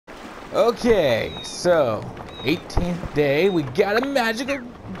Okay, so 18th day, we got a magical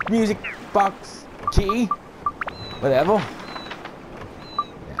music box key. Whatever.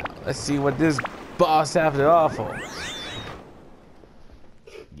 Now, let's see what this boss has to offer.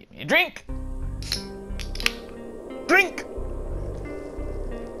 Give me a drink. Drink.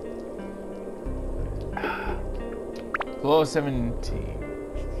 Floor 17.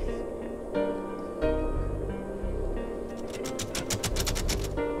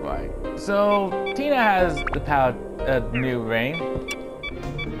 Right. So Tina has the power, new ring.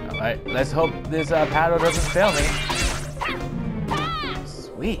 All right. Let's hope this powder doesn't fail me.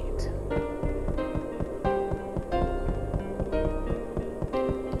 Sweet.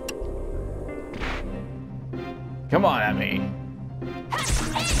 Come on at me.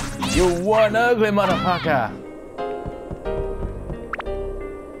 You one ugly motherfucker.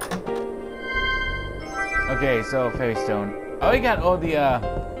 Okay, so fairy stone. Oh, we got all the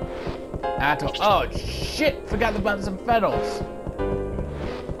atoll. Oh shit! Forgot about some feathers.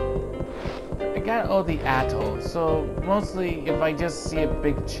 I got all the atoll. So mostly, if I just see a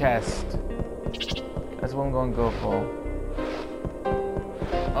big chest, that's what I'm gonna go for.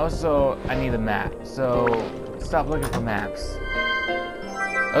 Also, I need a map. So stop looking for maps.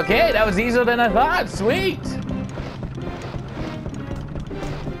 Okay, that was easier than I thought. Sweet.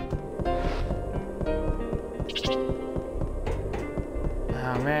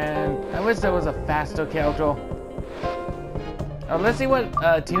 Oh man, I wish there was a faster character. Oh, let's see what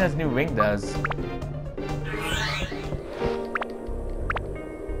Tina's new ring does.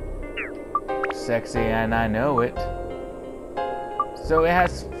 Sexy, and I know it. So it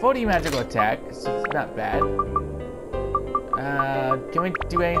has 40 magical attack, so it's not bad. Can we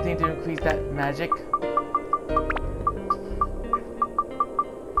do anything to increase that magic?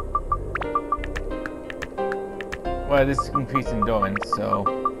 Well, this is increased endurance, so...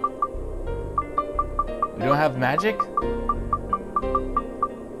 We don't have magic?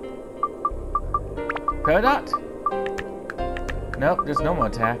 Peridot? Nope, there's no more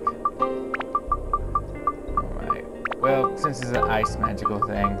attack. Alright. Well, since it's an ice magical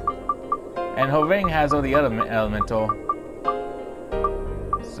thing. And her ring has all the other elemental.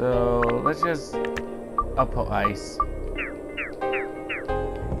 So, let's just up her ice.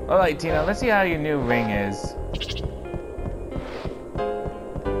 Alright, Tina, let's see how your new ring is.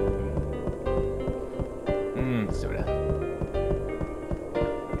 Soda.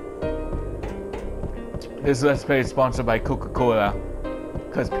 This Let's Play is sponsored by Coca-Cola.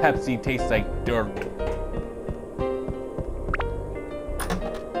 Because Pepsi tastes like dirt.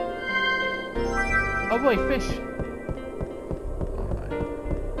 Oh boy, fish!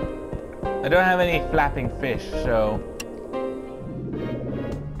 Alright. I don't have any flapping fish, so...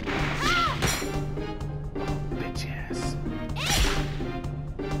 Bitch ass.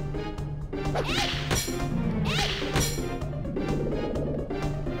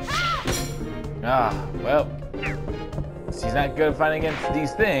 Ah, well, she's not good at fighting against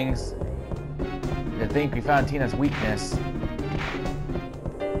these things. I think we found Tina's weakness.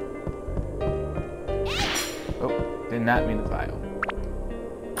 Oh, did not mean to file.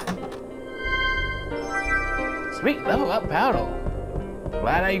 Sweet, level up powder.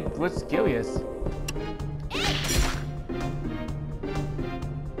 Glad I was curious.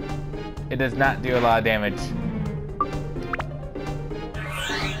 It does not do a lot of damage.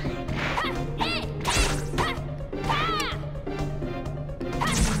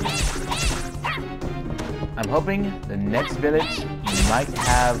 I'm hoping the next village might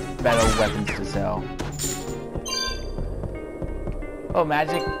have better weapons to sell. Oh,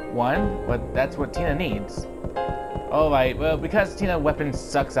 magic 1? But that's what Tina needs. Alright, well, because Tina weapon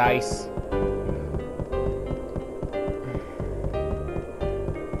sucks ice.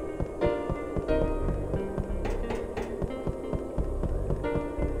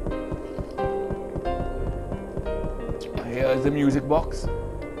 Here's the music box.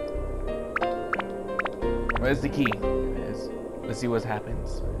 Where's the key? There it is. Let's see what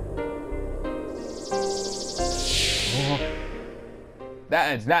happens. Oh.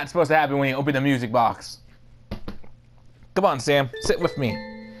 That is not supposed to happen when you open the music box. Come on, Sam. Sit with me.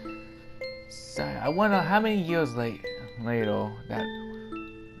 So, I wonder how many years later that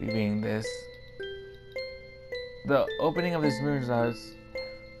reading this. The opening of this music box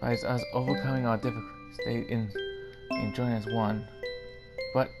is us overcoming our difficult state in enjoying as one.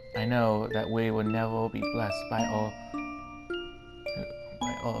 But I know that we will never be blessed by all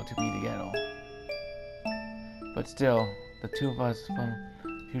to be together. But still, the two of us from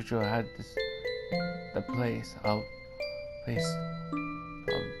the future had the place. Our place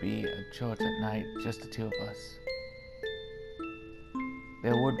will be a church at night, just the two of us.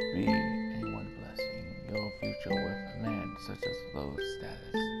 there would be anyone blessing your future with a man such as low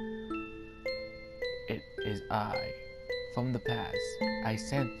status. It is I, from the past. I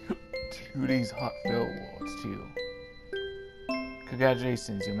sent you these heartfelt words to you.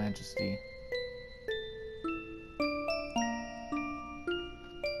 Congratulations, Your Majesty.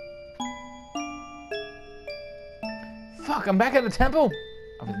 Fuck, I'm back at the temple?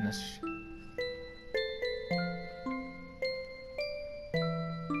 Other than this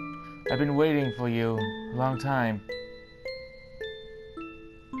I've been waiting for you a long time.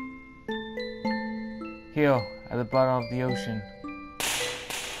 Here, at the bottom of the ocean.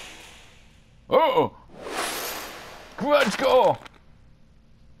 Oh! Grudge Gore!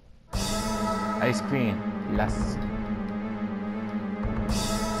 Ice cream. Yes.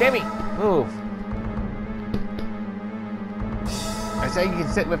 Sammy, move. I say you can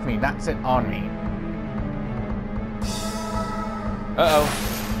sit with me, not sit on me. Uh-oh.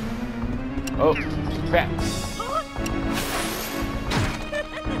 Oh, crap.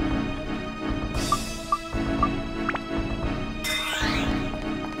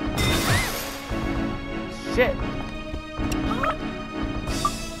 Shit.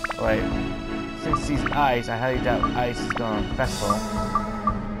 Wait. Since these ice, I highly doubt ice is gonna affect them.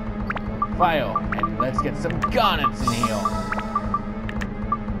 Fire, and let's get some garnets in here.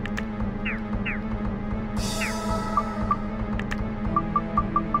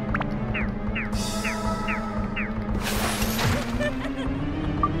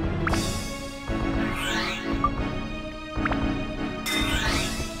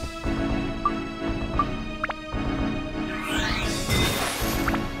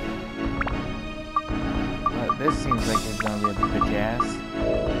 This seems like it's gonna be a bitch ass.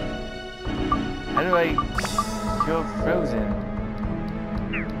 How do I kill Frozen?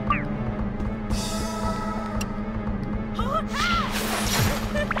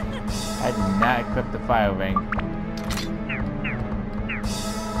 I did not equip the fire ring.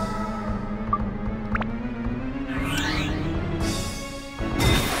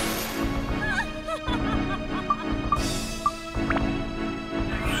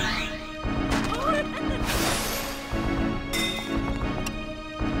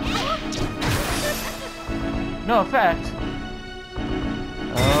 No effect.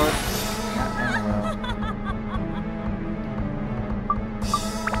 Oh,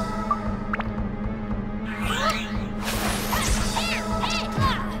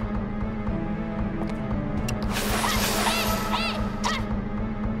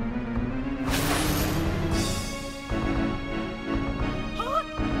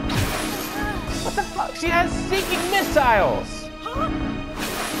 what the fuck? She has seeking missiles!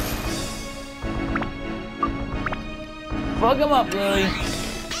 Fuck him up, Lily.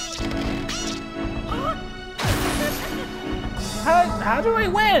 How do I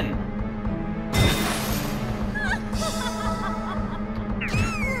win?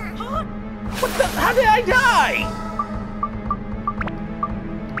 What the? How did I die?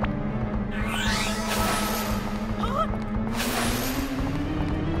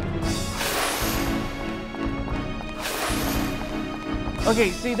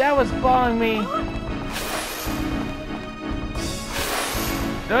 Okay, see, that was following me.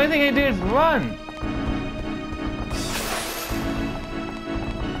 The only thing I do is run.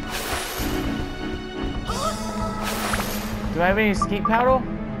 Do I have any escape powder?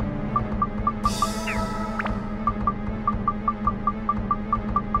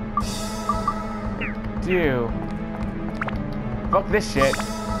 Do. Fuck this shit.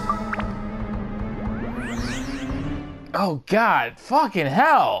 Oh god, fucking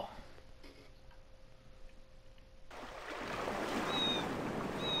hell.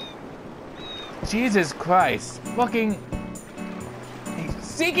 Jesus Christ. Fucking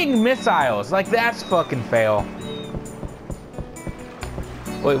seeking missiles. Like that's fucking fail.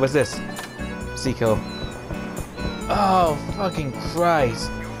 Wait, what's this? Seiko. Oh, fucking Christ.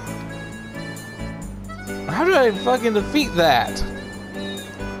 How do I fucking defeat that?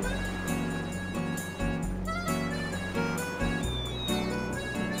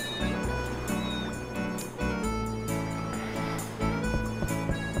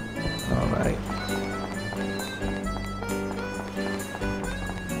 Alright.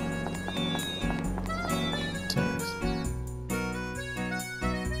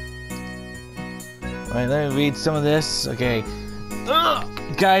 Alright, let me read some of this. Okay.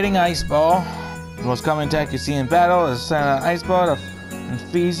 Guiding Ice Ball. The most common attack you see in battle is send an ice ball to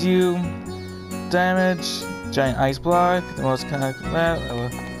infuse you damage. Giant ice block. The most common if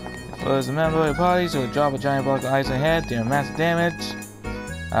it was a member of your party, so it would drop a giant block of ice on your head, dealing massive damage.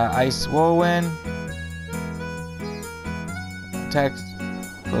 Ice Whirlwind. Attacks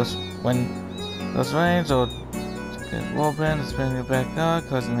Close when those rains or get wall bend, spin your back out,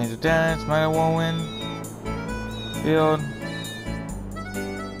 causing major damage, minor whirlwind. Field.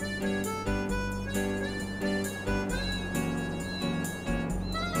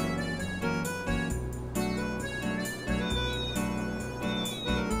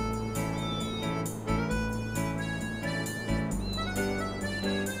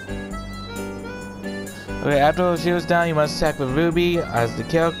 Okay, after she was down, you must attack with Ruby as the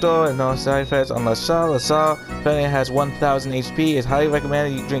character and no side effects on LaSalle. LaSalle apparently has 1000 HP. It's highly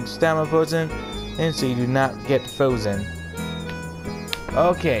recommended you drink stamina potion, and so you do not get frozen.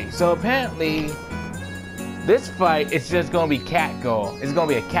 Okay, so apparently this fight is just gonna be Catgirl. It's gonna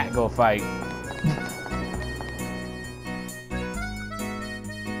be a Catgirl fight.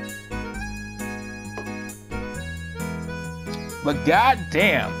 But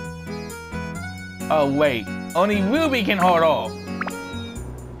goddamn. Oh wait, only Ruby can hold off.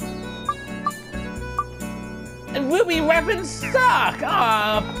 And Ruby weapons suck!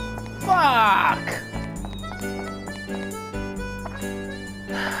 Aw, fuck!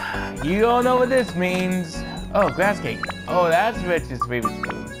 You don't know what this means. Oh, grass cake. Oh, that's Rich's favorite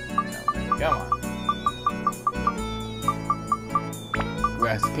food. Come on.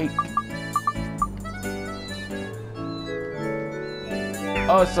 Grass cake.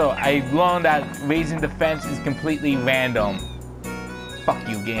 Also, I learned that raising the fence is completely random. Fuck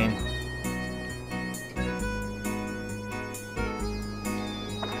you, game.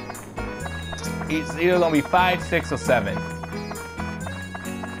 It's either gonna be 5, 6, or 7.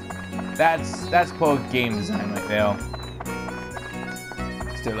 That's poor game design right there.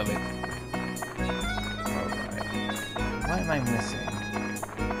 Still love it. Alright. What am I missing?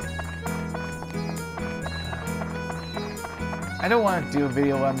 I don't want to do a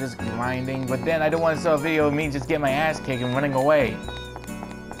video where I'm just grinding, but then I don't want to show a video of me just getting my ass kicked and running away.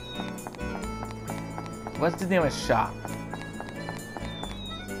 What's the name of the shop?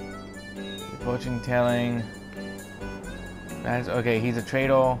 Fortune telling. That's okay. He's a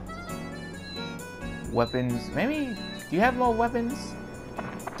trader. Weapons. Maybe. Do you have more weapons?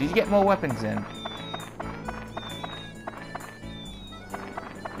 Did you get more weapons in?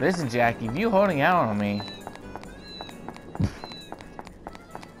 Listen, Jackie, if you're holding out on me,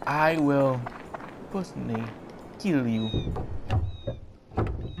 I will personally kill you.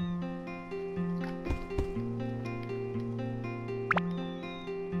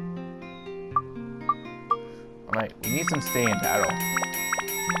 Alright, we need some stay in battle.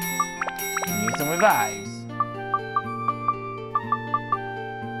 We need some revives.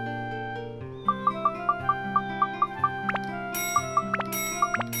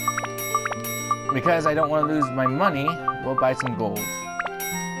 Because I don't want to lose my money, we'll buy some gold.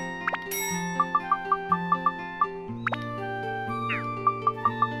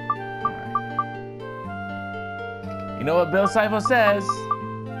 You know what Bill Cipher says?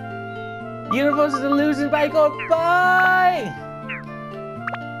 Universe is illusion by goodbye!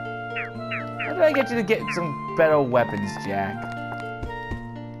 How do I get you to get some better weapons, Jack?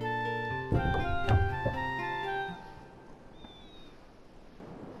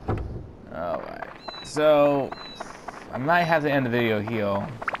 Alright, so I might have to end the video here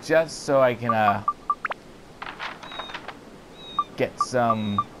just so I can get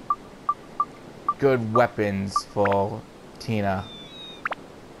some good weapons for Tina.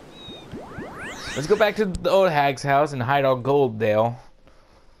 Let's go back to the old hag's house and hide our gold there.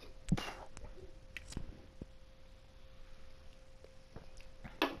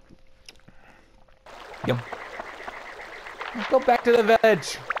 Yum. Let's go back to the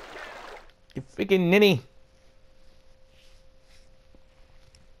village. You freaking ninny.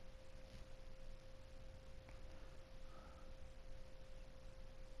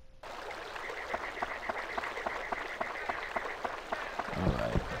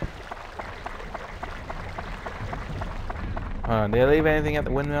 Did I leave anything at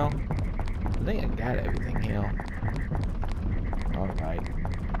the windmill? I think I got everything here. Alright.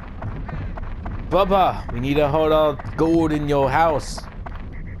 Bubba, we need to hold our gold in your house.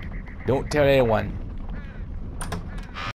 Don't tell anyone.